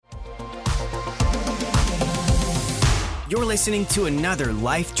You're listening to another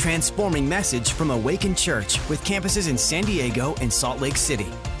life-transforming message from Awaken Church with campuses in San Diego and Salt Lake City.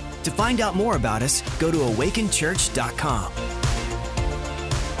 To find out more about us, go to awakenchurch.com.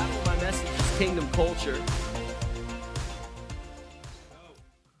 My message is kingdom culture,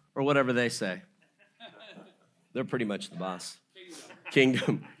 or whatever they say. They're pretty much the boss.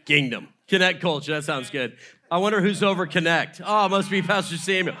 Kingdom. Connect culture, that sounds good. I wonder who's over Connect. Oh, it must be Pastor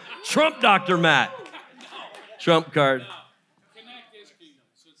Samuel. Trump Dr. Matt. Trump card.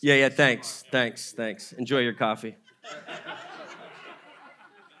 Yeah, thanks. Enjoy your coffee.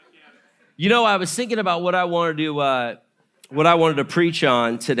 You know, I was thinking about what I wanted to preach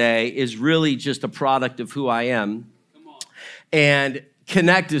on today is really just a product of who I am. And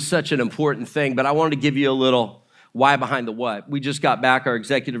Connect is such an important thing, but I wanted to give you a little why behind the what. We just got back our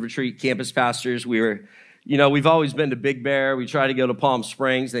executive retreat, campus pastors. We've always been to Big Bear. We tried to go to Palm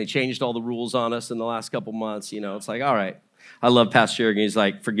Springs. They changed all the rules on us in the last couple months. It's like, all right. I love Pastor Jurgen. He's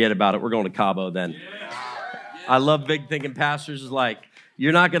like, forget about it. We're going to Cabo then. I love big thinking pastors is like,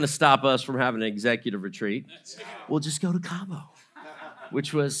 you're not going to stop us from having an executive retreat. We'll just go to Cabo,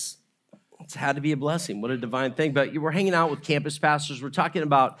 which it's had to be a blessing. What a divine thing. But we're hanging out with campus pastors. We're talking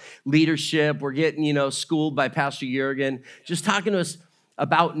about leadership. We're getting, schooled by Pastor Jurgen, just talking to us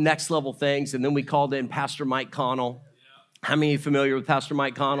about next level things. And then we called in Pastor Mike Connell. How many are familiar with Pastor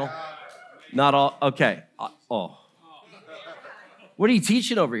Mike Connell? Not all. Okay. What are you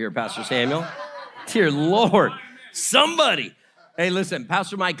teaching over here, Pastor Samuel? Dear Lord, somebody. Hey, listen,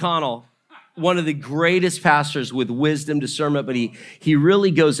 Pastor Mike Connell, one of the greatest pastors with wisdom, discernment, but he really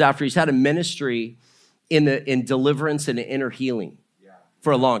goes after, he's had a ministry in deliverance and inner healing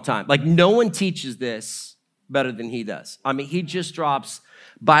for a long time. Like no one teaches this better than he does. I mean, he just drops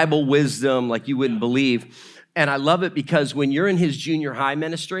Bible wisdom like you wouldn't believe. And I love it because when you're in his junior high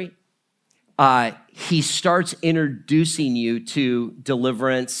ministry, he starts introducing you to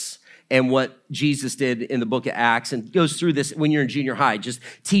deliverance and what Jesus did in the book of Acts, and goes through this when you're in junior high, just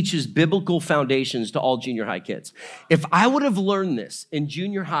teaches biblical foundations to all junior high kids. If I would have learned this in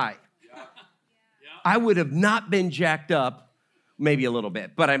junior high, I would have not been jacked up, maybe a little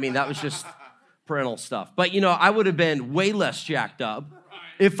bit, but I mean, that was just parental stuff. But I would have been way less jacked up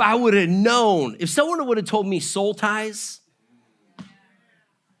if I would have known, if someone would have told me soul ties.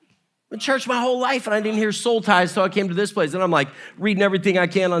 I've been in church my whole life, and I didn't hear soul ties until I came to this place. And I'm like reading everything I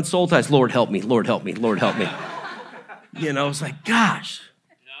can on soul ties. Lord, help me. Lord, help me. Lord, help me. It's like, gosh.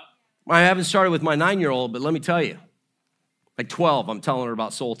 I haven't started with my 9-year-old, but let me tell you, like 12, I'm telling her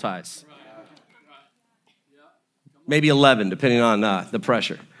about soul ties. Maybe 11, depending on the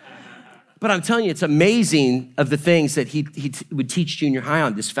pressure. But I'm telling you, it's amazing of the things that he would teach junior high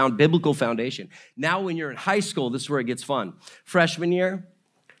on, this biblical foundation. Now when you're in high school, this is where it gets fun. Freshman year,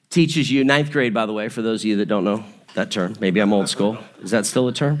 teaches you, 9th grade, by the way, for those of you that don't know that term. Maybe I'm old school. Is that still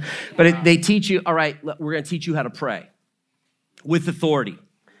a term? But they teach you, all right, we're going to teach you how to pray with authority,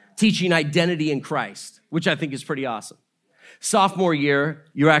 teaching identity in Christ, which I think is pretty awesome. Sophomore year,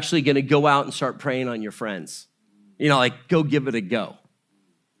 you're actually going to go out and start praying on your friends. Go give it a go.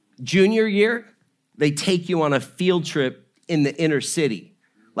 Junior year, they take you on a field trip in the inner city,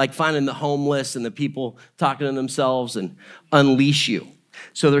 like finding the homeless and the people talking to themselves, and unleash you.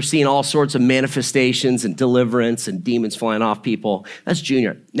 So they're seeing all sorts of manifestations and deliverance and demons flying off people. That's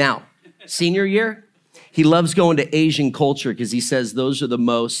junior. Now, senior year, he loves going to Asian culture because he says those are the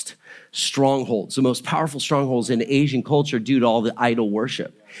most strongholds, the most powerful strongholds in Asian culture due to all the idol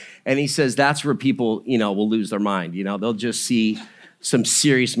worship. And he says that's where people, will lose their mind. They'll just see some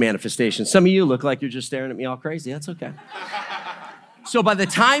serious manifestations. Some of you look like you're just staring at me all crazy. That's okay. So by the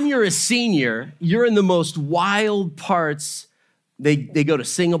time you're a senior, you're in the most wild parts. They go to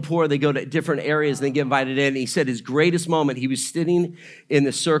Singapore, they go to different areas, and they get invited in. He said his greatest moment, he was sitting in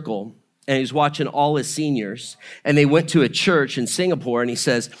the circle, and he was watching all his seniors, and they went to a church in Singapore, and he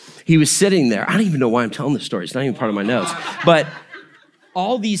says he was sitting there. I don't even know why I'm telling this story. It's not even part of my notes. But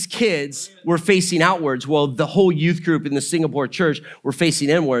all these kids were facing outwards. Well, the whole youth group in the Singapore church were facing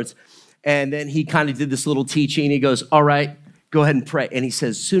inwards. And then he kind of did this little teaching. He goes, all right, go ahead and pray. And he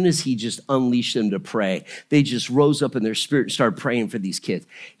says, as soon as he just unleashed them to pray, they just rose up in their spirit and started praying for these kids.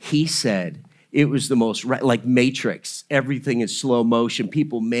 He said it was the most, like Matrix, everything in slow motion,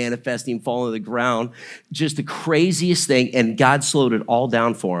 people manifesting, falling to the ground, just the craziest thing. And God slowed it all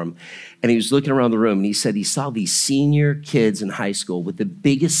down for him. And he was looking around the room, and he said he saw these senior kids in high school with the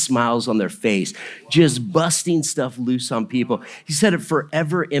biggest smiles on their face, just busting stuff loose on people. He said it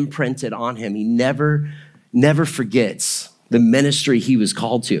forever imprinted on him. He never forgets the ministry he was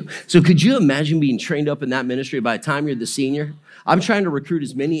called to. So could you imagine being trained up in that ministry by the time you're the senior? I'm trying to recruit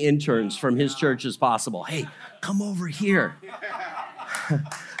as many interns from his church as possible. Hey, come over here.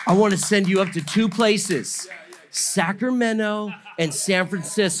 I want to send you up to 2 places, Sacramento and San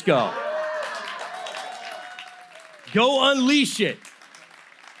Francisco. Go unleash it.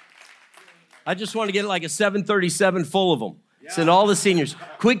 I just want to get like a 737 full of them. Send all the seniors.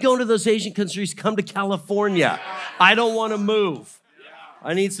 Quit going to those Asian countries. Come to California. I don't want to move.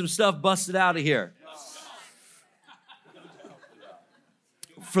 I need some stuff busted out of here.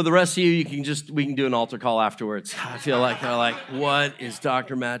 For the rest of you, we can do an altar call afterwards. I feel like they're like, what is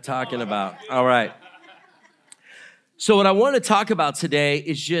Dr. Matt talking about? All right. So what I want to talk about today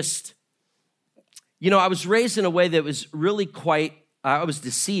is just, I was raised in a way that was really I was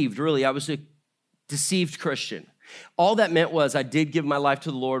deceived, really. I was a deceived Christian. All that meant was I did give my life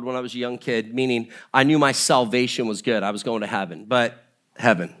to the Lord when I was a young kid, meaning I knew my salvation was good. I was going to heaven,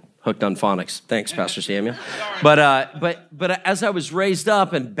 hooked on phonics. Thanks, Pastor Samuel. But as I was raised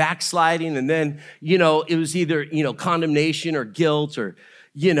up and backsliding, and then, it was either, condemnation or guilt or,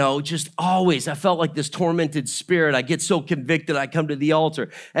 just always, I felt like this tormented spirit. I get so convicted, I come to the altar,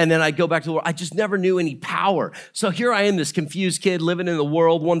 and then I go back to the Lord. I just never knew any power. So here I am, this confused kid living in the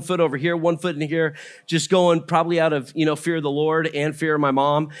world, 1 foot over here, 1 foot in here, just going probably out of, fear of the Lord and fear of my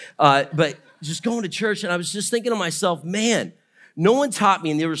mom, but just going to church. And I was just thinking to myself, man, no one taught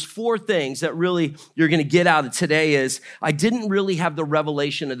me, and there was 4 things that really you're going to get out of today is I didn't really have the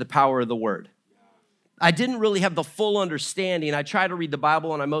revelation of the power of the word. I didn't really have the full understanding. I try to read the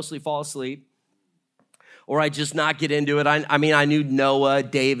Bible and I mostly fall asleep, or I just not get into it. I knew Noah,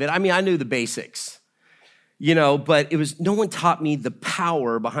 David. I knew the basics, but no one taught me the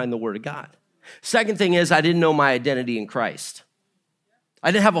power behind the word of God. Second thing is I didn't know my identity in Christ.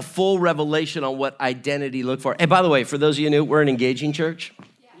 I didn't have a full revelation on what identity looked for. And by the way, for those of you new, we're an engaging church.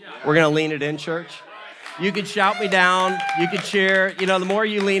 We're going to lean it in, church. You can shout me down. You can cheer. The more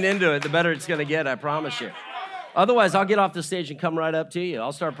you lean into it, the better it's going to get, I promise you. Otherwise, I'll get off the stage and come right up to you.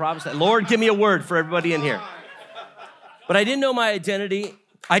 I'll start prophesying. Lord, give me a word for everybody in here. But I didn't know my identity.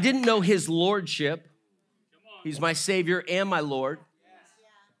 I didn't know his lordship. He's my Savior and my Lord.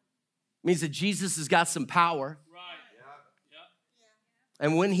 It means that Jesus has got some power.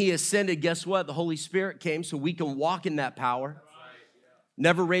 And when he ascended, guess what? The Holy Spirit came so we can walk in that power.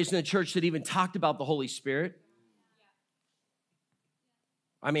 Never raised in a church that even talked about the Holy Spirit.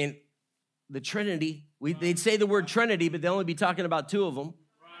 The Trinity, they'd say the word Trinity, but they'd only be talking about 2 of them.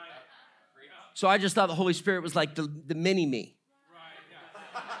 So I just thought the Holy Spirit was like the mini-me.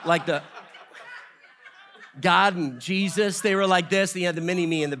 Like the God and Jesus, they were like this, and you had the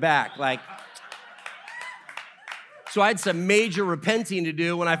mini-me in the back. So I had some major repenting to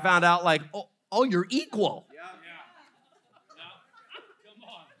do when I found out, oh, you're equal.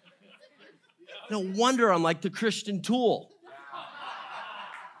 No wonder I'm like the Christian tool.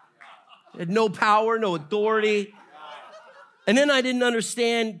 Had no power, no authority. And then I didn't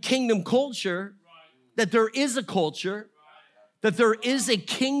understand kingdom culture, that there is a culture, that there is a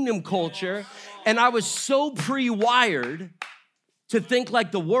kingdom culture. And I was so pre-wired to think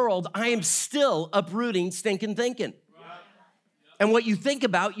like the world, I am still uprooting stinking thinking. And what you think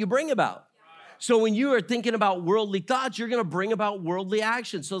about, you bring about. So when you are thinking about worldly thoughts, you're going to bring about worldly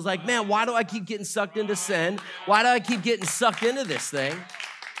action. So it's like, man, why do I keep getting sucked into sin? Why do I keep getting sucked into this thing?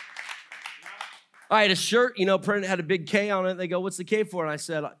 I had a shirt, printed, had a big K on it. They go, what's the K for? And I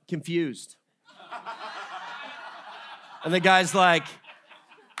said, confused. And the guy's like,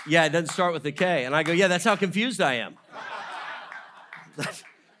 yeah, it doesn't start with a K. And I go, yeah, that's how confused I am.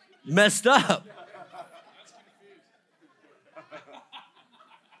 Messed up.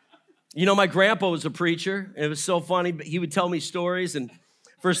 My grandpa was a preacher. It was so funny, but he would tell me stories, and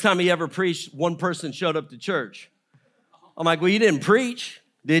first time he ever preached, 1 person showed up to church. I'm like, well, you didn't preach,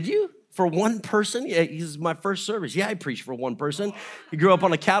 did you? For 1 person? Yeah, this is my first service. Yeah, I preached for 1 person. He grew up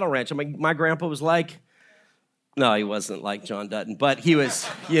on a cattle ranch. My grandpa was like, no, he wasn't like John Dutton, but he was,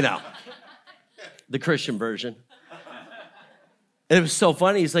 the Christian version. And it was so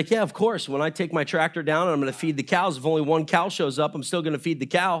funny. He's like, yeah, of course. When I take my tractor down and I'm going to feed the cows, if only 1 cow shows up, I'm still going to feed the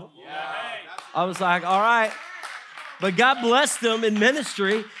cow. I was like, all right. But God blessed him in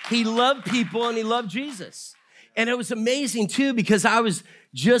ministry. He loved people and he loved Jesus. And it was amazing too, because I was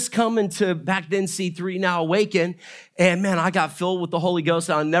just coming to back then C3, now Awaken. And man, I got filled with the Holy Ghost.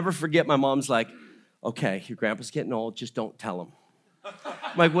 And I'll never forget my mom's like, okay, your grandpa's getting old. Just don't tell him.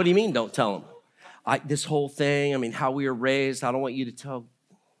 I'm like, what do you mean don't tell him? This whole thing, how we were raised, I don't want you to tell.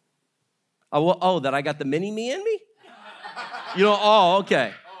 That I got the mini-me in me?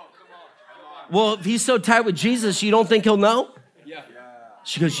 Okay. Well, if he's so tight with Jesus, you don't think he'll know? Yeah.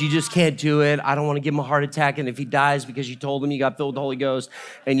 She goes, you just can't do it. I don't want to give him a heart attack. And if he dies because you told him you got filled with the Holy Ghost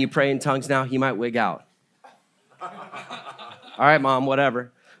and you pray in tongues now, he might wig out. All right, Mom,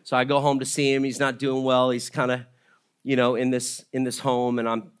 whatever. So I go home to see him. He's not doing well. He's kind of, in this home, and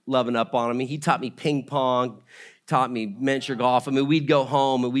I'm loving up on him. He taught me ping pong, taught me miniature golf. I mean, we'd go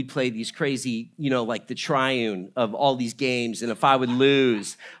home and we'd play these crazy, like the triune of all these games. And if I would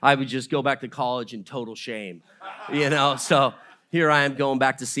lose, I would just go back to college in total shame, So here I am going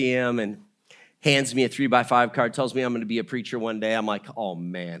back to see him, and hands me a 3x5 card, tells me I'm going to be a preacher one day. I'm like, oh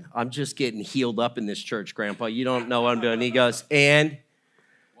man, I'm just getting healed up in this church, Grandpa. You don't know what I'm doing. He goes, and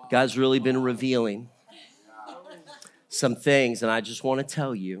God's really been revealing some things, and I just want to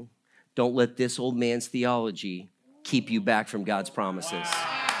tell you, don't let this old man's theology keep you back from God's promises.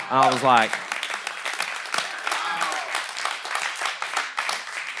 I was like,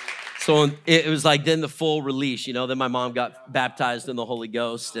 so it was like then the full release, then my mom got baptized in the Holy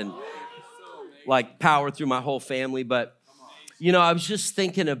Ghost and like power through my whole family. But, I was just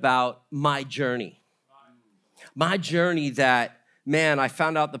thinking about my journey that, man, I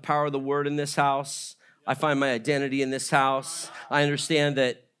found out the power of the word in this house. I find my identity in this house. I understand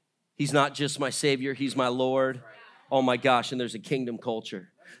that he's not just my Savior, he's my Lord. Oh my gosh, and there's a kingdom culture.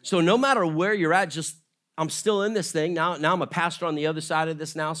 So no matter where you're at, I'm still in this thing. Now I'm a pastor on the other side of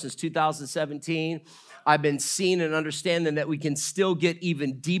this now since 2017. I've been seeing and understanding that we can still get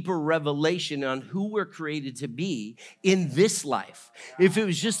even deeper revelation on who we're created to be in this life. If it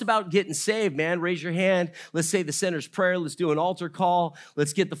was just about getting saved, man, raise your hand. Let's say the sinner's prayer. Let's do an altar call.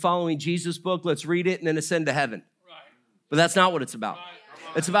 Let's get the Following Jesus book. Let's read it and then ascend to heaven. But that's not what it's about.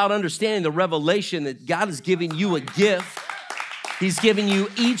 It's about understanding the revelation that God has given you a gift. He's given you,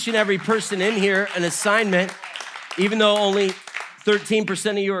 each and every person in here, an assignment. Even though only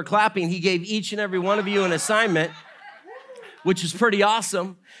 13% of you are clapping, he gave each and every one of you an assignment, which is pretty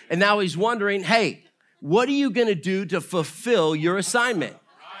awesome. And now he's wondering, hey, what are you going to do to fulfill your assignment?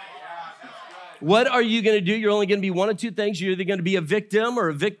 What are you going to do? You're only going to be one of two things. You're either going to be a victim or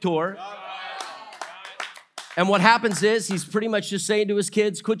a victor. And what happens is he's pretty much just saying to his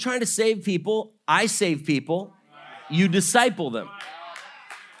kids, quit trying to save people. I save people. You disciple them.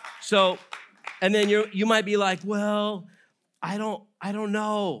 So, and then you might be like, well, I don't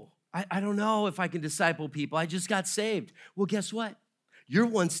know. I don't know if I can disciple people. I just got saved. Well, guess what? You're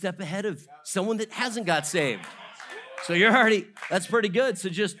one step ahead of someone that hasn't got saved. So that's pretty good. So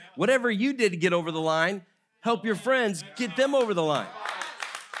just whatever you did to get over the line, help your friends get them over the line.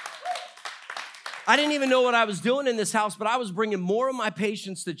 I didn't even know what I was doing in this house, but I was bringing more of my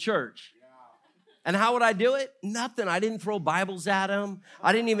patients to church. And how would I do it? Nothing. I didn't throw Bibles at them.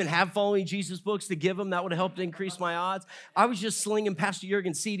 I didn't even have Following Jesus books to give them. That would have helped increase my odds. I was just slinging Pastor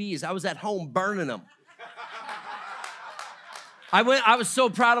Jurgen CDs. I was at home burning them. I was so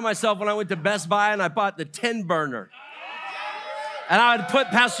proud of myself when I went to Best Buy and I bought the 10 burner. And I would put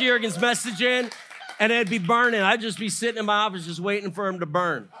Pastor Jurgen's message in and it'd be burning. I'd just be sitting in my office just waiting for him to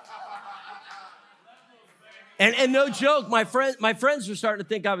burn. And no joke, my friends were starting to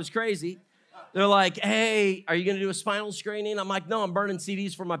think I was crazy. They're like, hey, are you going to do a spinal screening? I'm like, no, I'm burning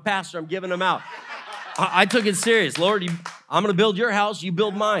CDs for my pastor. I'm giving them out. I took it serious. Lord, I'm going to build your house. You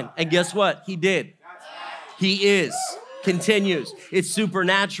build mine. And guess what? He did. He is. Continues. It's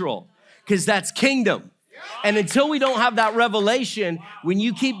supernatural because that's kingdom. And until we don't have that revelation, when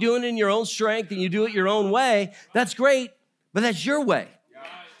you keep doing it in your own strength and you do it your own way, that's great, but that's your way.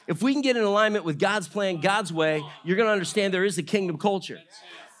 If we can get in alignment with God's plan, God's way, you're going to understand there is a kingdom culture.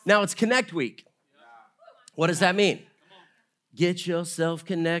 Now, it's Connect Week. What does that mean? Get yourself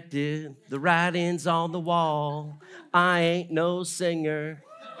connected. The writing's on the wall. I ain't no singer.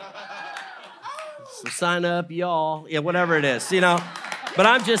 So sign up, y'all. Yeah, whatever it is, But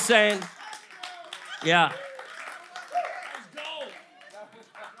I'm just saying, yeah.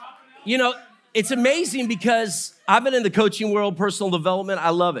 It's amazing because I've been in the coaching world, personal development. I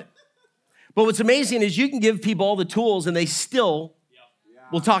love it. But what's amazing is you can give people all the tools and they still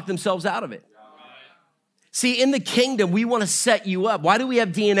will talk themselves out of it. See, in the kingdom, we want to set you up. Why do we have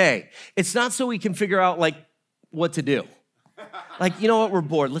DNA? It's not so we can figure out what to do. You know what? We're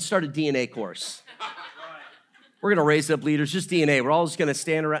bored. Let's start a DNA course. We're going to raise up leaders, just DNA. We're all just going to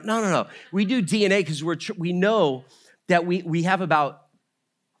stand around. No. We do DNA because we know that we have about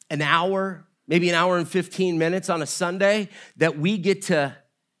an hour, maybe an hour and 15 minutes on a Sunday that we get to,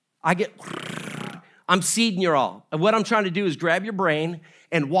 I'm seeding you all. And what I'm trying to do is grab your brain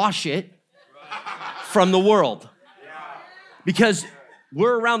and wash it from the world. Because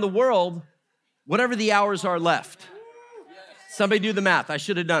we're around the world, whatever the hours are left. Somebody do the math. I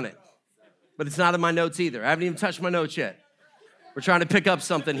should have done it. but it's not in my notes either. I haven't even touched my notes yet. We're trying to pick up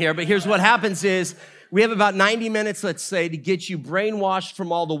something here, but here's what happens is we have about 90 minutes, let's say, to get you brainwashed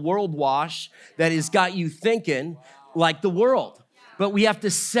from all the world wash that has got you thinking like the world. But we have to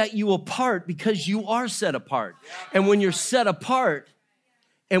set you apart because you are set apart. And when you're set apart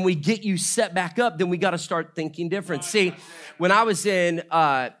and we get you set back up, then we got to start thinking different. See, when I was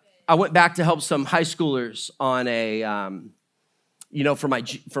I went back to help some high schoolers on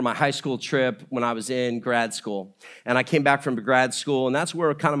for my high school trip when I was in grad school. And I came back from grad school, and that's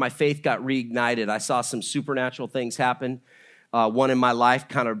where kind of my faith got reignited. I saw some supernatural things happen. One in my life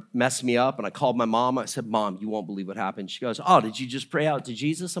kind of messed me up, and I called my mom. I said, Mom, you won't believe what happened. She goes, oh, did you just pray out to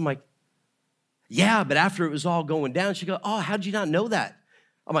Jesus? I'm like, yeah, but after it was all going down, she goes, oh, how'd you not know that?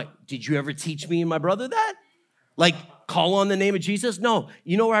 I'm like, did you ever teach me and my brother that? Like, call on the name of Jesus? No.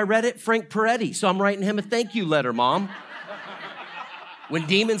 You know where I read it? Frank Peretti. So I'm writing him a thank you letter, Mom. When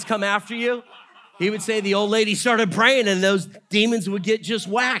demons come after you, he would say the old lady started praying and those demons would get just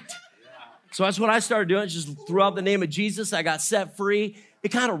whacked. So that's what I started doing. Just threw out the name of Jesus. I got set free. It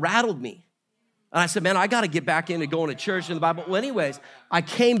kind of rattled me. And I said, man, I got to get back into going to church and the Bible. Well, anyways, I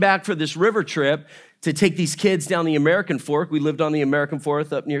came back for this river trip to take these kids down the American Fork. We lived on the American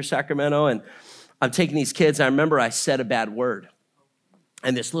Fork up near Sacramento. And I'm taking these kids. I remember I said a bad word.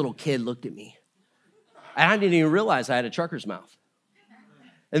 And this little kid looked at me. And I didn't even realize I had a trucker's mouth.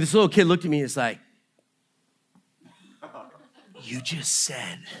 And this little kid looked at me and was like, you just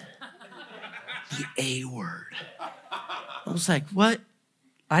said the A word. I was like, what?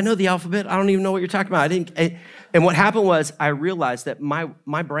 I know the alphabet. I don't even know what you're talking about. And what happened was I realized that my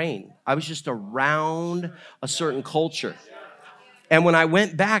brain, I was just around a certain culture. And when I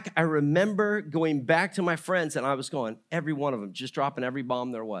went back, I remember going back to my friends and I was going, every one of them, just dropping every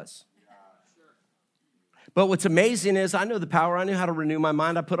bomb there was. But what's amazing is I know the power. I knew how to renew my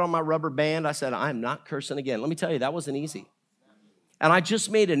mind. I put on my rubber band. I said, I'm not cursing again. Let me tell you, that wasn't easy. And I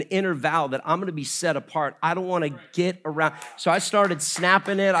just made an inner vow that I'm going to be set apart. I don't want to get around. So I started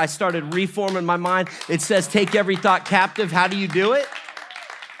snapping it. I started reforming my mind. It says, take every thought captive. How do you do it?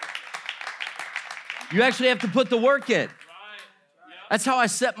 You actually have to put the work in. That's how I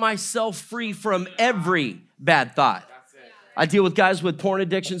set myself free from every bad thought. I deal with guys with porn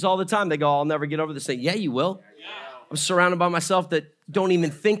addictions all the time. They go, I'll never get over this thing. Yeah, you will. I'm surrounded by myself that don't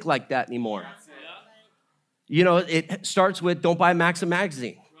even think like that anymore. You know, it starts with don't buy Maxim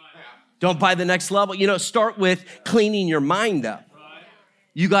magazine. Don't buy The Next Level. You know, start with cleaning your mind up.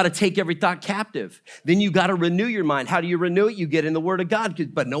 You got to take every thought captive. Then you got to renew your mind. How do you renew it? You get in the Word of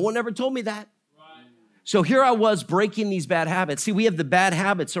God. But no one ever told me that. So here I was breaking these bad habits. See, we have the bad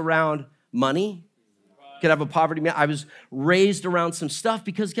habits around money. Could have a poverty. I was raised around some stuff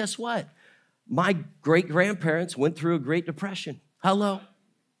because guess what? My great-grandparents went through a Great Depression. Hello.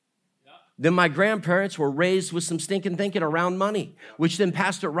 Then my grandparents were raised with some stinking thinking around money, which then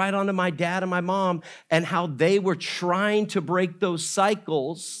passed it right on to my dad and my mom and how they were trying to break those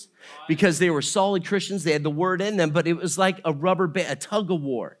cycles because they were solid Christians. They had the word in them, but it was like a rubber band, a tug of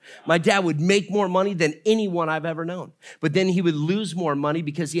war. My dad would make more money than anyone I've ever known. But then he would lose more money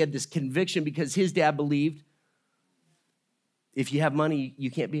because he had this conviction because his dad believed if you have money,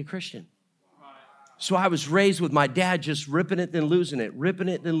 you can't be a Christian. So I was raised with my dad just ripping it, then losing it, ripping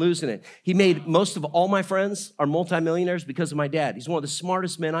it, then losing it. He made most of all my friends are multimillionaires because of my dad. He's one of the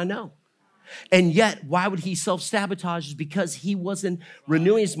smartest men I know. And yet, why would he self-sabotage? Is because he wasn't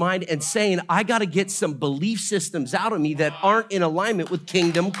renewing his mind and saying, I got to get some belief systems out of me that aren't in alignment with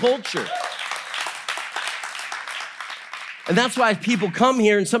kingdom culture. And that's why people come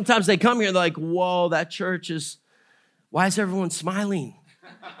here, and sometimes they come here and they're like, whoa, that church is, why is everyone smiling?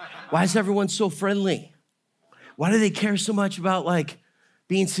 Why is everyone so friendly? Why do they care so much about like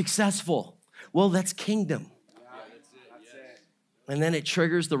being successful? Well, that's kingdom. And then it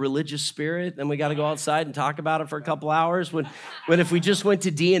triggers the religious spirit. Then we got to go outside and talk about it for a couple hours. When if we just went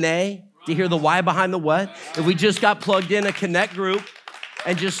to DNA to hear the why behind the what, if we just got plugged in a connect group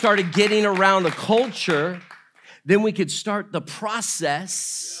and just started getting around a culture, then we could start the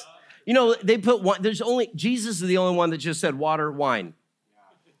process. You know, they put one, Jesus is the only one that just said water, wine.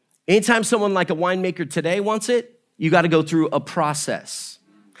 Anytime someone like a winemaker today wants it, you got to go through a process.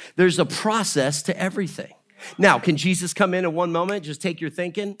 There's a process to everything. Now, can Jesus come in one moment, just take your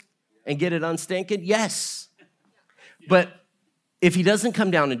thinking and get it unstinking? Yes. But if he doesn't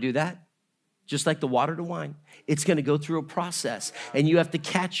come down and do that, just like the water to wine, it's going to go through a process. And you have to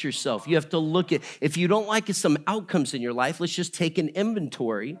catch yourself. You have to look at, if you don't like some outcomes in your life, let's just take an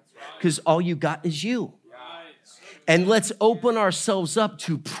inventory because all you got is you. And let's open ourselves up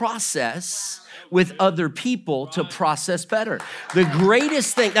to process with other people to process better. The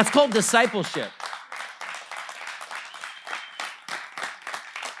greatest thing, that's called discipleship.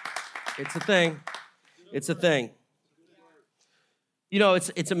 It's a thing. It's a thing. You know,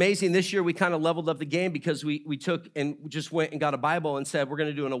 it's amazing. This year we kind of leveled up the game because we took and just went and got a Bible and said, we're going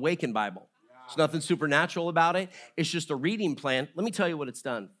to do an Awaken Bible. There's nothing supernatural about it. It's just a reading plan. Let me tell you what it's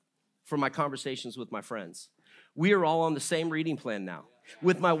done from my conversations with my friends. We are all on the same reading plan now.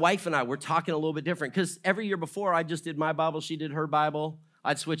 With my wife and I, we're talking a little bit different because every year before I just did my Bible, she did her Bible.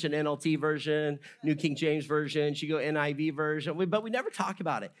 I'd switch an NLT version, New King James Version. She'd go NIV version, but we never talk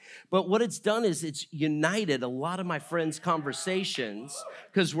about it. But what it's done is it's united a lot of my friends' conversations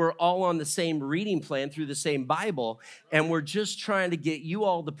because we're all on the same reading plan through the same Bible, and we're just trying to get you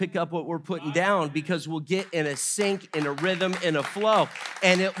all to pick up what we're putting down because we'll get in a sync, in a rhythm, in a flow,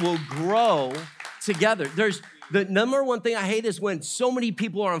 and it will grow together. The number one thing I hate is when so many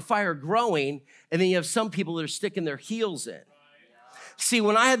people are on fire growing, and then you have some people that are sticking their heels in. See,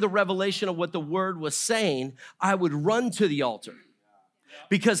 when I had the revelation of what the word was saying, I would run to the altar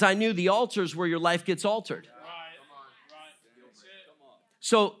because I knew the altar is where your life gets altered.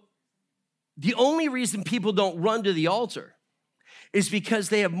 So the only reason people don't run to the altar is because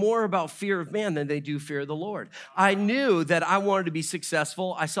they have more about fear of man than they do fear of the Lord. I knew that I wanted to be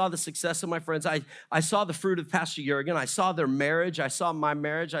successful. I saw the success of my friends. I saw the fruit of Pastor Jurgen. I saw their marriage. I saw my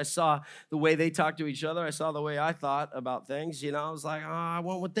marriage. I saw the way they talked to each other. I saw the way I thought about things. You know, I was like, I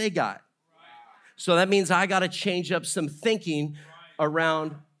want what they got. So that means I got to change up some thinking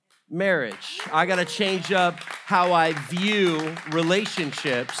around marriage. I got to change up how I view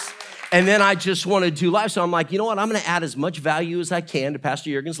relationships. And then I just want to do life. So I'm like, you know what? I'm going to add as much value as I can to Pastor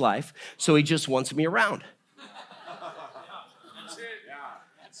Jurgen's life. So he just wants me around.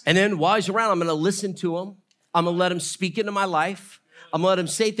 And then while he's around, I'm going to listen to him. I'm going to let him speak into my life. I'm going to let him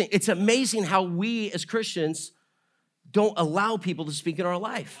say things. It's amazing how we as Christians don't allow people to speak in our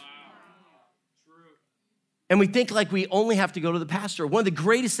life. And we think like we only have to go to the pastor. One of the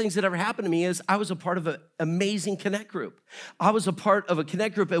greatest things that ever happened to me is I was a part of an amazing connect group. I was a part of a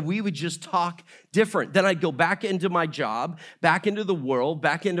connect group and we would just talk different. Then I'd go back into my job, back into the world,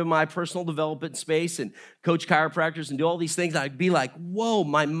 back into my personal development space and coach chiropractors and do all these things. I'd be like, whoa,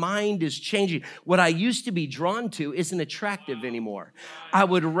 my mind is changing. What I used to be drawn to isn't attractive anymore. I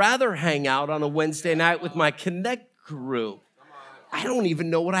would rather hang out on a Wednesday night with my connect group. I don't even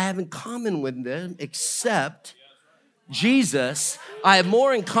know what I have in common with them except Jesus. I have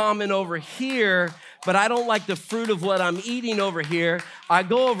more in common over here, but I don't like the fruit of what I'm eating over here. I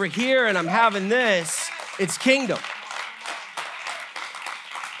go over here and I'm having this. It's kingdom.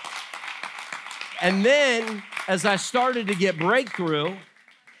 And then as I started to get breakthrough,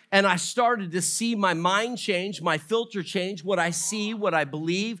 and I started to see my mind change, my filter change, what I see, what I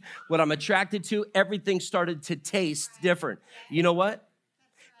believe, what I'm attracted to, everything started to taste different. You know what?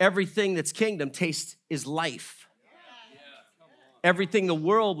 Everything that's kingdom taste is life. Everything the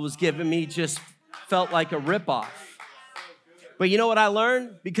world was giving me just felt like a ripoff. But you know what I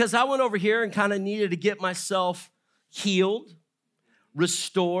learned? Because I went over here and kind of needed to get myself healed,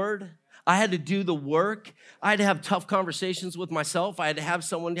 restored. I had to do the work. I had to have tough conversations with myself. I had to have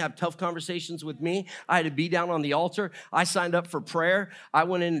someone have tough conversations with me. I had to be down on the altar. I signed up for prayer. I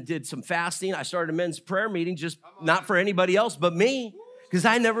went in and did some fasting. I started a men's prayer meeting, just not for anybody else but me, because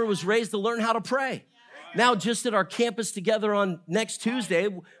I never was raised to learn how to pray. Now, just at our campus together on next Tuesday,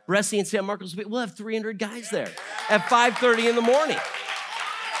 Bresci and San Marcos, we'll have 300 guys there at 5:30 in the morning.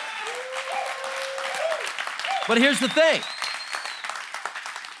 But here's the thing.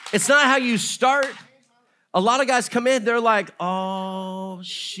 It's not how you start. A lot of guys come in, they're like, oh,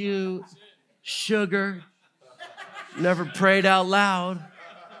 shoot, sugar, never prayed out loud.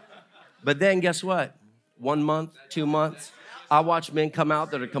 But then guess what? 1 month, 2 months, I watch men come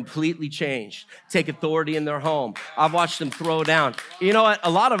out that are completely changed, take authority in their home. I've watched them throw down. You know what?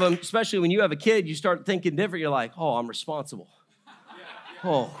 A lot of them, especially when you have a kid, you start thinking different. You're like, oh, I'm responsible.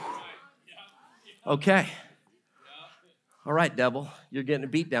 Oh, okay. All right, devil, you're getting a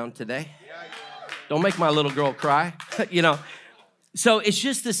beat down today. Don't make my little girl cry, you know. So it's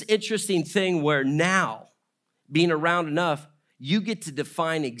just this interesting thing where now, being around enough, you get to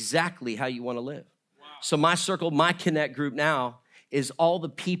define exactly how you want to live. Wow. So my circle, my connect group now is all the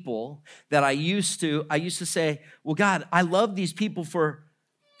people that I used to say, well, God, I love these people for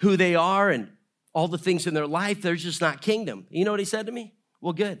who they are and all the things in their life. They're just not kingdom. You know what he said to me?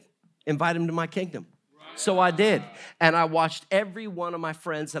 Well, good. Invite them to my kingdom. So I did. And I watched every one of my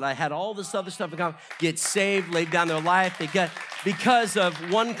friends that I had all this other stuff in common get saved, laid down their life. They got because of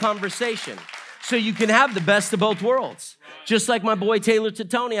one conversation. So you can have the best of both worlds. Just like my boy Taylor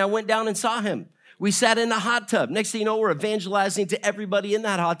Titoni, I went down and saw him. We sat in the hot tub. Next thing you know, we're evangelizing to everybody in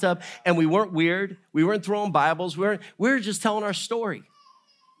that hot tub, and we weren't weird. We weren't throwing Bibles. We were just telling our story.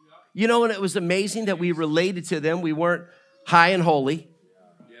 You know, and it was amazing that we related to them. We weren't high and holy.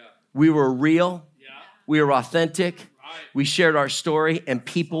 We were real. We were authentic. We shared our story, and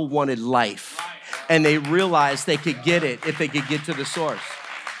people wanted life. And they realized they could get it if they could get to the source.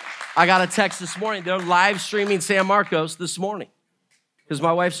 I got a text this morning. They're live streaming San Marcos this morning because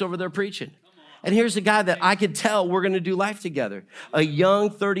my wife's over there preaching. And here's a guy that I could tell we're going to do life together. A young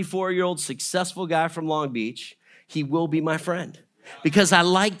 34-year-old successful guy from Long Beach. He will be my friend because I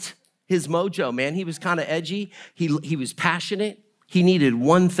liked his mojo, man. He was kind of edgy. He was passionate. He needed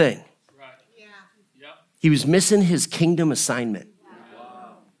one thing. He was missing his kingdom assignment.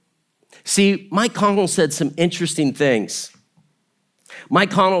 See, Mike Connell said some interesting things. Mike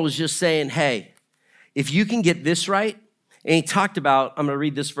Connell was just saying, hey, if you can get this right, and he talked about, I'm going to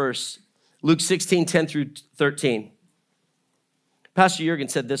read this verse, Luke 16, 10 through 13. Pastor Jurgen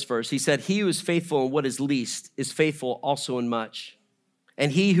said this verse. He said, he who is faithful in what is least is faithful also in much.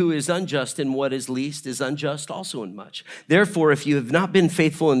 And he who is unjust in what is least is unjust also in much. Therefore, if you have not been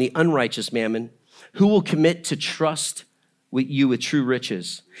faithful in the unrighteous mammon, who will commit to trust with you with true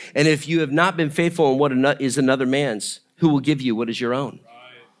riches? And if you have not been faithful in what is another man's, who will give you what is your own?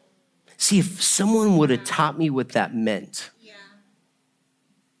 Right. See, if someone would have taught me what that meant,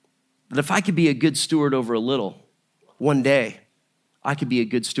 that if I could be a good steward over a little, one day I could be a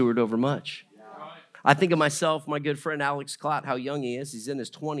good steward over much. Right. I think of myself, my good friend Alex Klott, how young he is. He's in his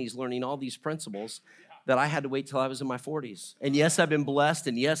 20s learning all these principles that I had to wait till I was in my 40s. And yes, I've been blessed,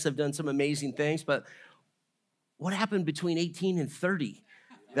 and yes, I've done some amazing things, but what happened between 18 and 30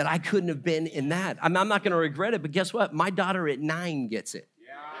 that I couldn't have been in that? I'm not going to regret it, but guess what? My daughter at 9 gets it.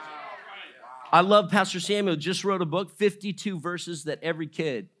 I love Pastor Samuel, just wrote a book, 52 verses that every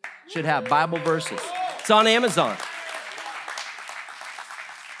kid should have, Bible verses. It's on Amazon.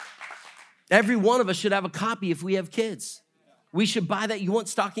 Every one of us should have a copy if we have kids. We should buy that. You want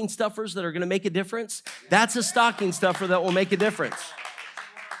stocking stuffers that are going to make a difference? That's a stocking stuffer that will make a difference.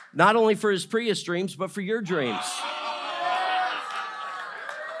 Not only for his Prius dreams, but for your dreams.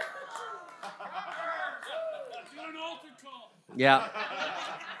 Yeah.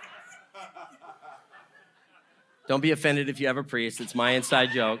 Don't be offended if you have a Prius. It's my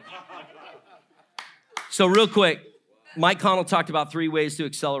inside joke. So real quick, Mike Connell talked about 3 ways to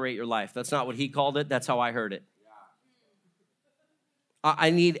accelerate your life. That's not what he called it. That's how I heard it.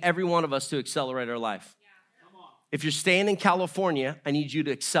 I need every one of us to accelerate our life. If you're staying in California, I need you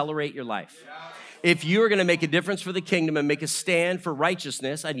to accelerate your life. If you're going to make a difference for the kingdom and make a stand for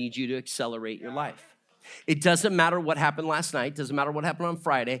righteousness, I need you to accelerate your life. It doesn't matter what happened last night. Doesn't matter what happened on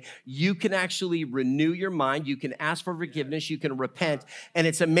Friday. You can actually renew your mind. You can ask for forgiveness. You can repent. And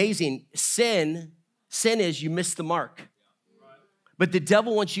it's amazing. Sin is you miss the mark. But the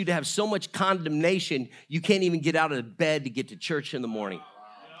devil wants you to have so much condemnation, you can't even get out of bed to get to church in the morning.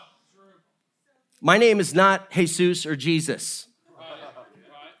 My name is not Jesus or Jesus.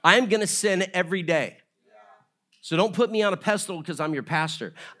 I am going to sin every day. So don't put me on a pedestal because I'm your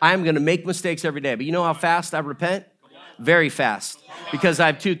pastor. I am going to make mistakes every day. But you know how fast I repent? Very fast. Because I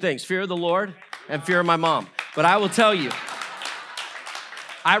have 2 things, fear of the Lord and fear of my mom. But I will tell you,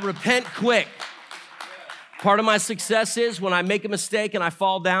 I repent quick. Part of my success is when I make a mistake and I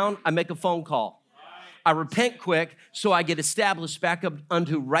fall down, I make a phone call. I repent quick so I get established back up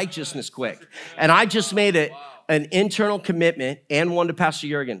unto righteousness quick. And I just made an internal commitment and one to Pastor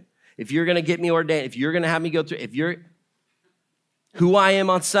Jurgen. If you're going to get me ordained, if you're going to have me go through, who I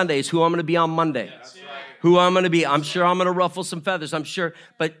am on Sunday is who I'm going to be on Monday. Who I'm going to be. I'm sure I'm going to ruffle some feathers. I'm sure,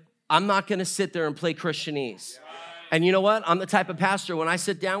 but I'm not going to sit there and play Christianese. And you know what? I'm the type of pastor, when I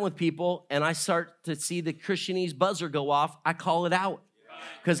sit down with people and I start to see the Christianese buzzer go off, I call it out.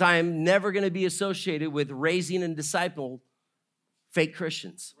 Because I am never going to be associated with raising and discipling fake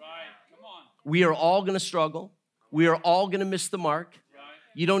Christians. We are all going to struggle. We are all going to miss the mark.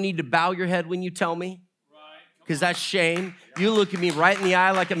 You don't need to bow your head when you tell me, because that's shame. You look at me right in the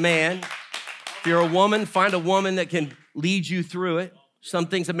eye like a man. If you're a woman, find a woman that can lead you through it. Some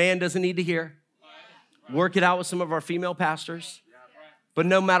things a man doesn't need to hear. Work it out with some of our female pastors. But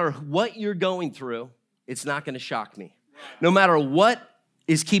no matter what you're going through, it's not going to shock me. No matter what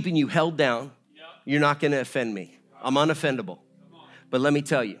is keeping you held down, you're not going to offend me. I'm unoffendable. But let me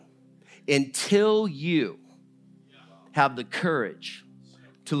tell you, until you have the courage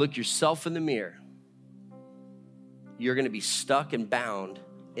to look yourself in the mirror, you're going to be stuck and bound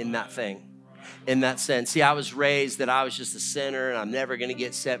in that thing. in that sense. See, I was raised that I was just a sinner and I'm never going to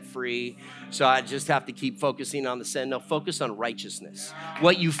get set free. So I just have to keep focusing on the sin. No, focus on righteousness.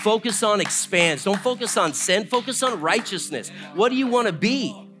 What you focus on expands. Don't focus on sin. Focus on righteousness. What do you want to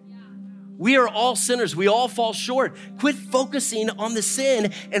be? We are all sinners. We all fall short. Quit focusing on the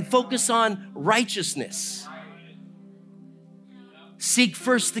sin and focus on righteousness. Seek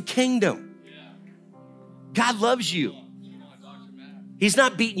first the kingdom. God loves you. He's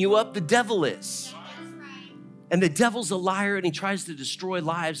not beating you up. The devil is. And the devil's a liar, and he tries to destroy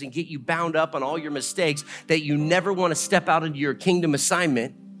lives and get you bound up on all your mistakes that you never want to step out into your kingdom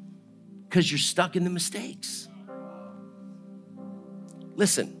assignment because you're stuck in the mistakes.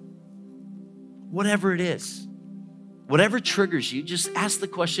 Listen, whatever it is, whatever triggers you, just ask the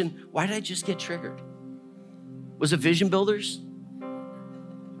question, why did I just get triggered? Was it Vision Builders?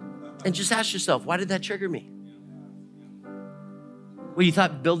 And just ask yourself, why did that trigger me? Well, you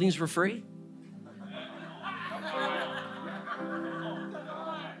thought buildings were free?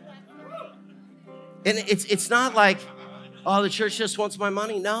 And it's not like, oh, the church just wants my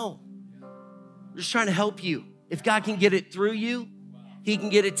money. No. We're just trying to help you. If God can get it through you, he can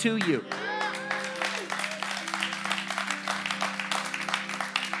get it to you.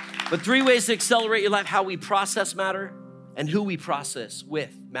 But 3 ways to accelerate your life: how we process matter and who we process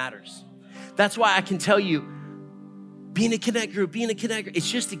with matters. That's why I can tell you, being in a connect group,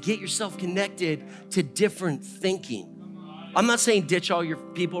 it's just to get yourself connected to different thinking. I'm not saying ditch all your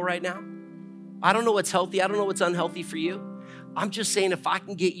people right now. I don't know what's healthy. I don't know what's unhealthy for you. I'm just saying if I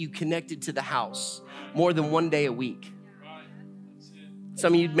can get you connected to the house more than one day a week.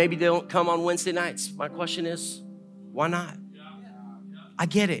 Some of you maybe don't come on Wednesday nights. My question is, why not? I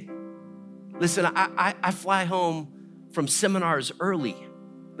get it. Listen, I fly home from seminars early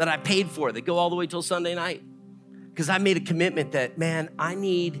that I paid for that go all the way till Sunday night because I made a commitment that, man, I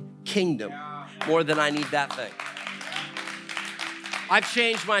need kingdom more than I need that thing. I've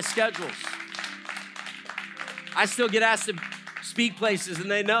changed my schedules. I still get asked to speak places, and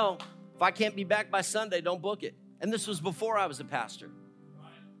they know if I can't be back by Sunday, don't book it. And this was before I was a pastor.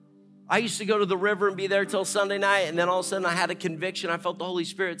 I used to go to the river and be there till Sunday night, and then all of a sudden I had a conviction. I felt the Holy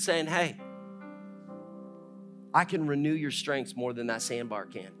Spirit saying, hey, I can renew your strengths more than that sandbar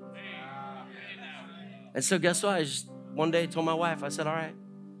can. And so guess what? I just one day told my wife, I said, all right,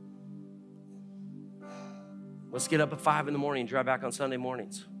 let's get up at 5 in the morning and drive back on Sunday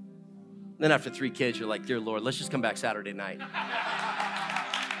mornings. Then after 3 kids, you're like, dear Lord, let's just come back Saturday night.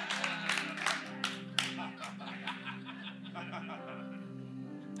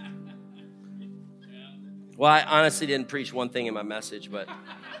 Well, I honestly didn't preach one thing in my message, but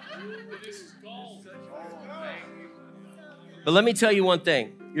let me tell you one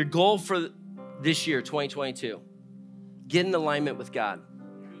thing. Your goal for this year, 2022, get in alignment with God.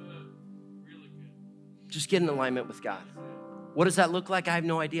 Just get in alignment with God. What does that look like? I have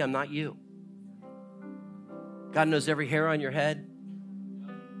no idea. I'm not you. God knows every hair on your head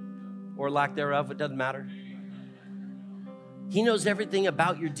or lack thereof. It doesn't matter. He knows everything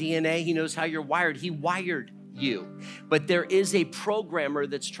about your DNA. He knows how you're wired. He wired you. But there is a programmer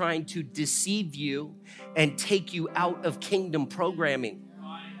that's trying to deceive you and take you out of kingdom programming.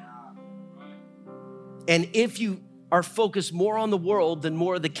 And if you are focused more on the world than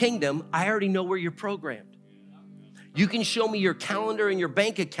more of the kingdom, I already know where you're programmed. You can show me your calendar and your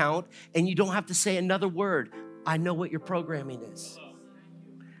bank account, and you don't have to say another word. I know what your programming is.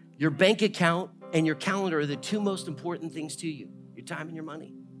 Your bank account and your calendar are the 2 most important things to you, your time and your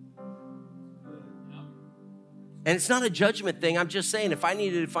money. And it's not a judgment thing. I'm just saying, if I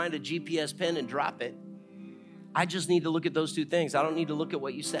needed to find a GPS pin and drop it, I just need to look at those 2 things. I don't need to look at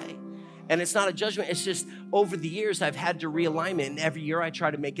what you say. And it's not a judgment. It's just over the years, I've had to realign it. And every year I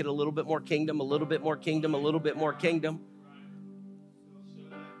try to make it a little bit more kingdom, a little bit more kingdom, a little bit more kingdom.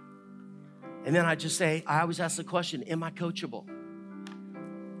 And then I just say, I always ask the question, am I coachable?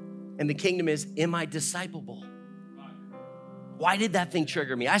 And the kingdom is, am I disciplable? Why did that thing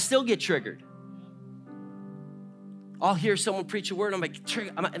trigger me? I still get triggered. I'll hear someone preach a word, I'm like,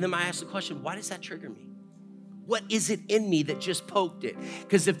 trigger. And then I ask the question, why does that trigger me? What is it in me that just poked it?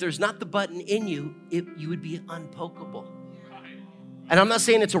 Because if there's not the button in you, you would be unpokable. And I'm not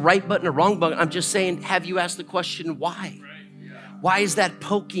saying it's a right button or wrong button. I'm just saying, have you asked the question, why? Why is that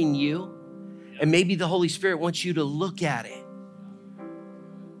poking you? And maybe the Holy Spirit wants you to look at it.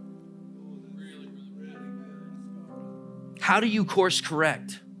 How do you course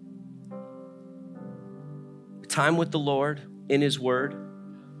correct? Time with the Lord in His Word,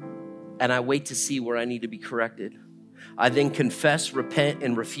 and I wait to see where I need to be corrected. I then confess, repent,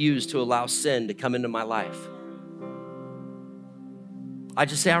 and refuse to allow sin to come into my life. I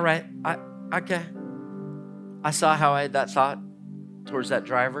just say, all right, Okay. I saw how I had that thought towards that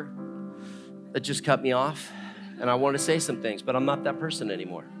driver that just cut me off, and I want to say some things, but I'm not that person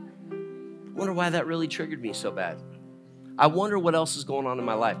anymore. I wonder why that really triggered me so bad. I wonder what else is going on in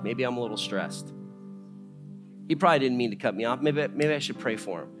my life. Maybe I'm a little stressed. He probably didn't mean to cut me off. Maybe I should pray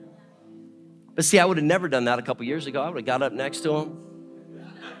for him. But see, I would have never done that a couple years ago. I would have got up next to him,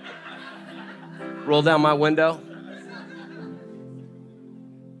 rolled down my window.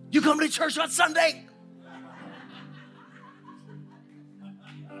 You come to church on Sunday?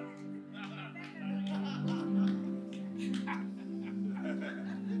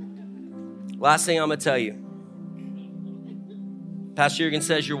 Last thing I'm going to tell you. Pastor Jurgen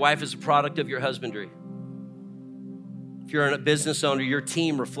says your wife is a product of your husbandry. If you're a business owner, your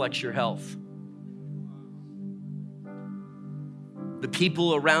team reflects your health. The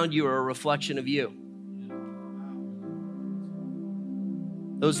people around you are a reflection of you.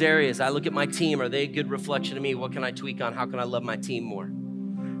 Those areas, I look at my team, are they a good reflection of me? What can I tweak on? How can I love my team more?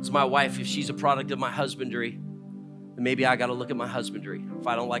 It's my wife, if she's a product of my husbandry, then maybe I got to look at my husbandry. If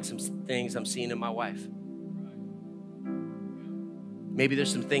I don't like some things I'm seeing in my wife. Maybe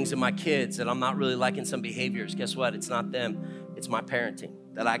there's some things in my kids that I'm not really liking some behaviors. Guess what? It's not them. It's my parenting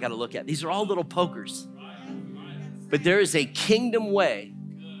that I got to look at. These are all little pokers. But there is a kingdom way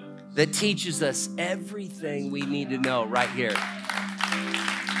that teaches us everything we need to know right here.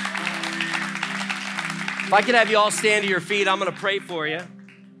 If I could have you all stand to your feet, I'm going to pray for you.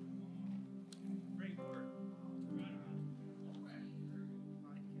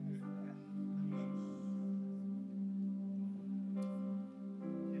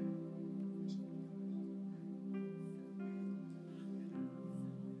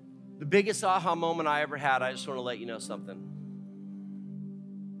 The biggest aha moment I ever had, I just want to let you know something.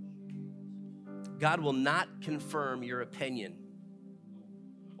 God will not confirm your opinion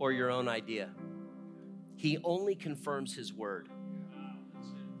or your own idea. He only confirms his word.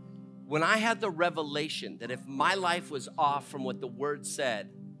 When I had the revelation that if my life was off from what the word said,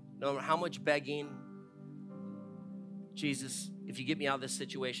 no matter how much begging, Jesus, if you get me out of this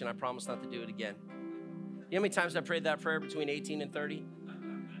situation, I promise not to do it again. You know how many times I prayed that prayer between 18 and 30?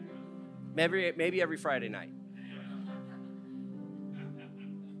 Maybe every Friday night.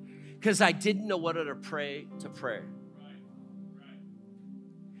 Because I didn't know what to pray to prayer.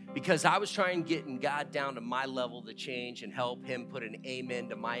 Because I was trying getting God down to my level to change and help him put an amen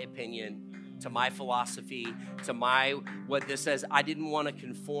to my opinion, to my philosophy, to what this says. I didn't want to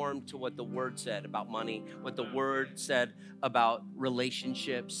conform to what the word said about money, what the word said about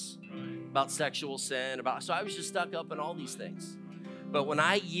relationships, about sexual sin, so I was just stuck up in all these things. But when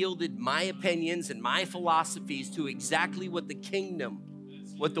I yielded my opinions and my philosophies to exactly what the kingdom,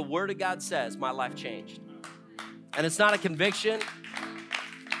 what the word of God says, my life changed. And it's not a conviction.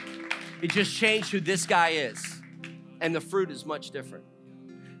 It just changed who this guy is. And the fruit is much different.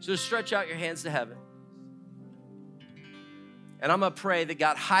 So stretch out your hands to heaven. And I'm going to pray that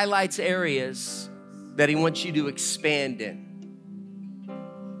God highlights areas that he wants you to expand in.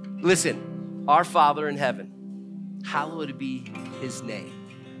 Listen, our Father in heaven, hallowed be his name.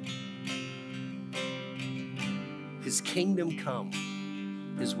 His kingdom come,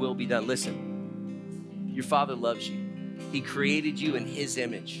 his will be done. Listen, your Father loves you. He created you in his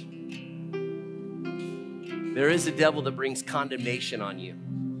image. There is a devil that brings condemnation on you.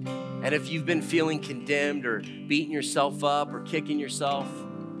 And if you've been feeling condemned or beating yourself up or kicking yourself,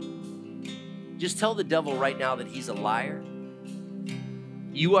 just tell the devil right now that he's a liar.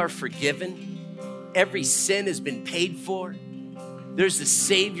 You are forgiven. Every sin has been paid for. There's a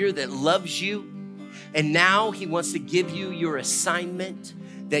Savior that loves you. And now he wants to give you your assignment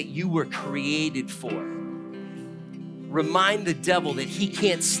that you were created for. Remind the devil that he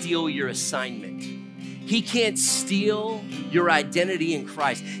can't steal your assignment. He can't steal your identity in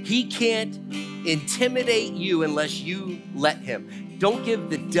Christ. He can't intimidate you unless you let him. Don't give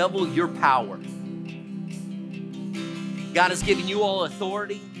the devil your power. God has given you all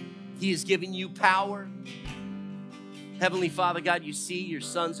authority. He has given you power. Heavenly Father, God, you see your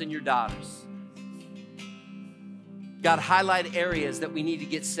sons and your daughters. God, highlight areas that we need to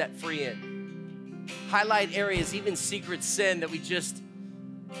get set free in. Highlight areas, even secret sin that we just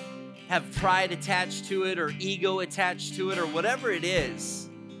have pride attached to it or ego attached to it or whatever it is.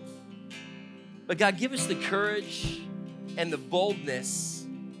 But God, give us the courage and the boldness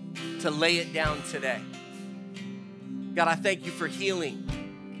to lay it down today. God, I thank you for healing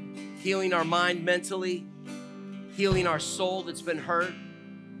our mind mentally, healing our soul that's been hurt,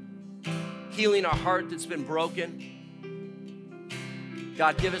 healing our heart that's been broken.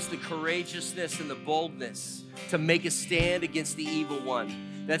 God, give us the courageousness and the boldness to make a stand against the evil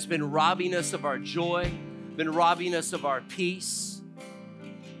one. that's been robbing us of our joy, been robbing us of our peace.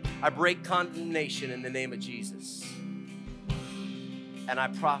 I break condemnation in the name of Jesus. And I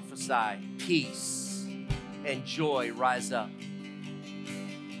prophesy peace and joy rise up.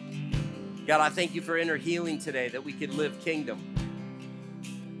 God, I thank you for inner healing today, that we could live kingdom.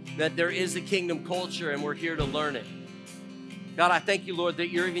 That there is a kingdom culture and we're here to learn it. God, I thank you, Lord, that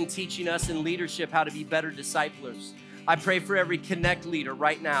you're even teaching us in leadership how to be better disciplers. I pray for every Connect leader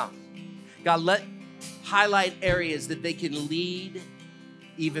right now. God, highlight areas that they can lead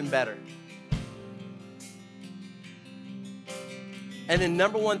even better. And the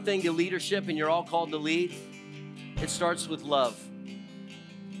number one thing to leadership, and you're all called to lead, it starts with love.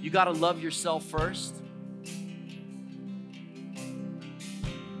 You got to love yourself first.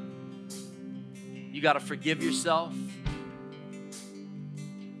 You got to forgive yourself.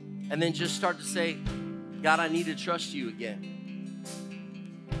 And then just start to say, God, I need to trust you again.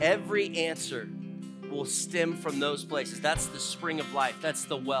 Every answer will stem from those places. That's the spring of life. That's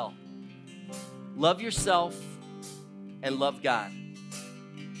the well. Love yourself and love God.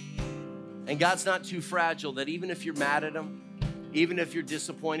 And God's not too fragile that even if you're mad at him, even if you're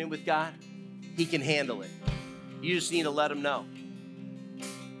disappointed with God, he can handle it. You just need to let him know.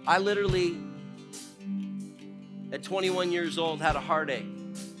 I literally, at 21 years old, had a heartache.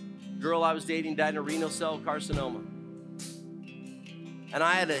 Girl I was dating died of renal cell carcinoma. And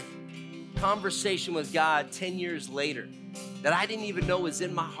I had a conversation with God 10 years later that I didn't even know was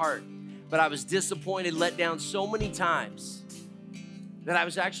in my heart. But I was disappointed, let down so many times that I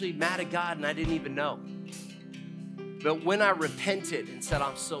was actually mad at God and I didn't even know. But when I repented and said,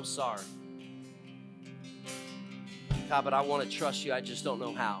 I'm so sorry, God, but I want to trust you, I just don't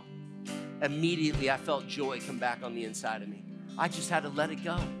know how. Immediately, I felt joy come back on the inside of me. I just had to let it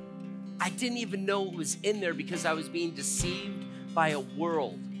go. I didn't even know it was in there because I was being deceived by a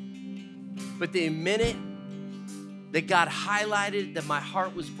world. But the minute that God highlighted that my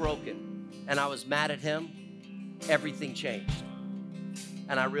heart was broken and I was mad at him, everything changed.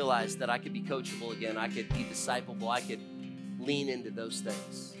 And I realized that I could be coachable again. I could be disciplable. I could lean into those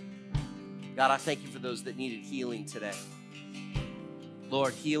things. God, I thank you for those that needed healing today.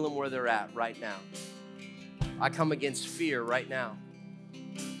 Lord, heal them where they're at right now. I come against fear right now.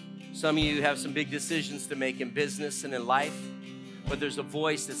 Some of you have some big decisions to make in business and in life, but there's a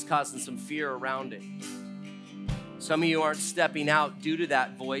voice that's causing some fear around it. Some of you aren't stepping out due to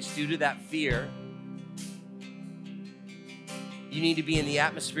that voice, due to that fear. You need to be in the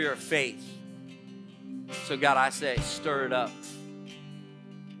atmosphere of faith. So God, I say, stir it up.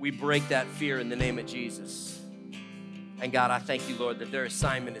 We break that fear in the name of Jesus. And God, I thank you, Lord, that their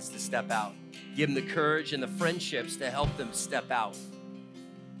assignment is to step out. Give them the courage and the friendships to help them step out.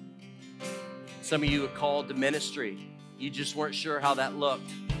 Some of you are called to ministry. You just weren't sure how that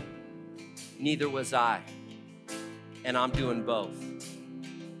looked. Neither was I. And I'm doing both.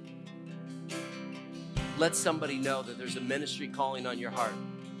 Let somebody know that there's a ministry calling on your heart.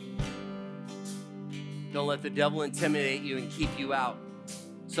 Don't let the devil intimidate you and keep you out.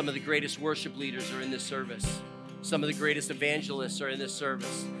 Some of the greatest worship leaders are in this service. Some of the greatest evangelists are in this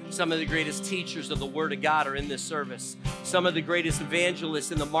service. Some of the greatest teachers of the Word of God are in this service. Some of the greatest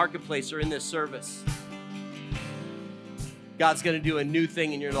evangelists in the marketplace are in this service. God's going to do a new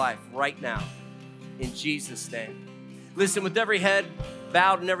thing in your life right now, in Jesus' name. Listen, with every head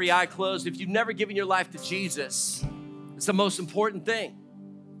bowed and every eye closed, if you've never given your life to Jesus, it's the most important thing.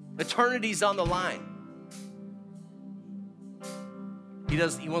 Eternity's on the line.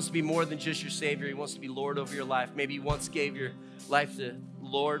 He wants to be more than just your Savior. He wants to be Lord over your life. Maybe you once gave your life to the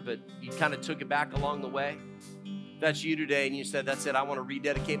Lord, but you kind of took it back along the way. If that's you today and you said, that's it, I want to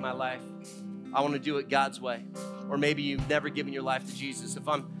rededicate my life. I want to do it God's way. Or maybe you've never given your life to Jesus. If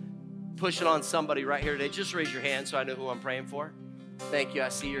I'm pushing on somebody right here today, just raise your hand so I know who I'm praying for. Thank you. I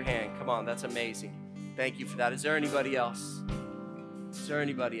see your hand. Come on, that's amazing. Thank you for that. Is there anybody else? Is there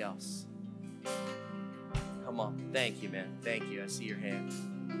anybody else? Come on. Thank you, man. Thank you. I see your hand.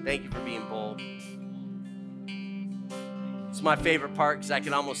 Thank you for being bold. It's my favorite part because I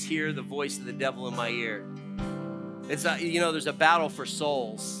can almost hear the voice of the devil in my ear. It's not, there's a battle for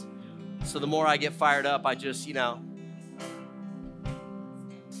souls. So the more I get fired up, I just, It's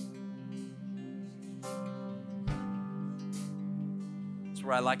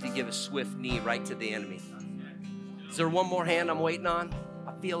where I like to give a swift knee right to the enemy. Is there one more hand I'm waiting on?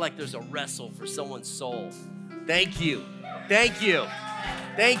 I feel like there's a wrestle for someone's soul. Thank you. Thank you.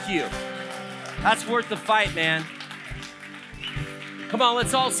 Thank you. That's worth the fight, man. Come on,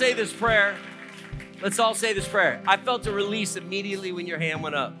 let's all say this prayer. Let's all say this prayer. I felt a release immediately when your hand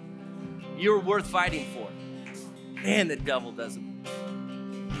went up. You're worth fighting for. Man, the devil doesn't.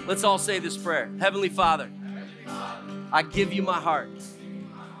 Let's all say this prayer. Heavenly Father, I give you my heart.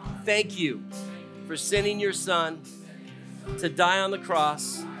 Thank you for sending your son to die on the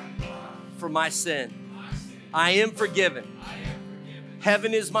cross for my sin. I am forgiven.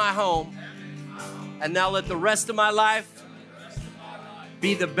 Heaven is my home. And now let the rest of my life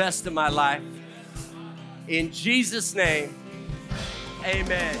be the best of my life. In Jesus' name,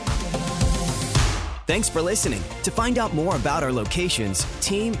 amen. Thanks for listening. To find out more about our locations,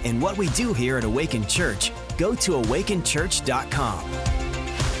 team, and what we do here at Awaken Church, go to awakenchurch.com.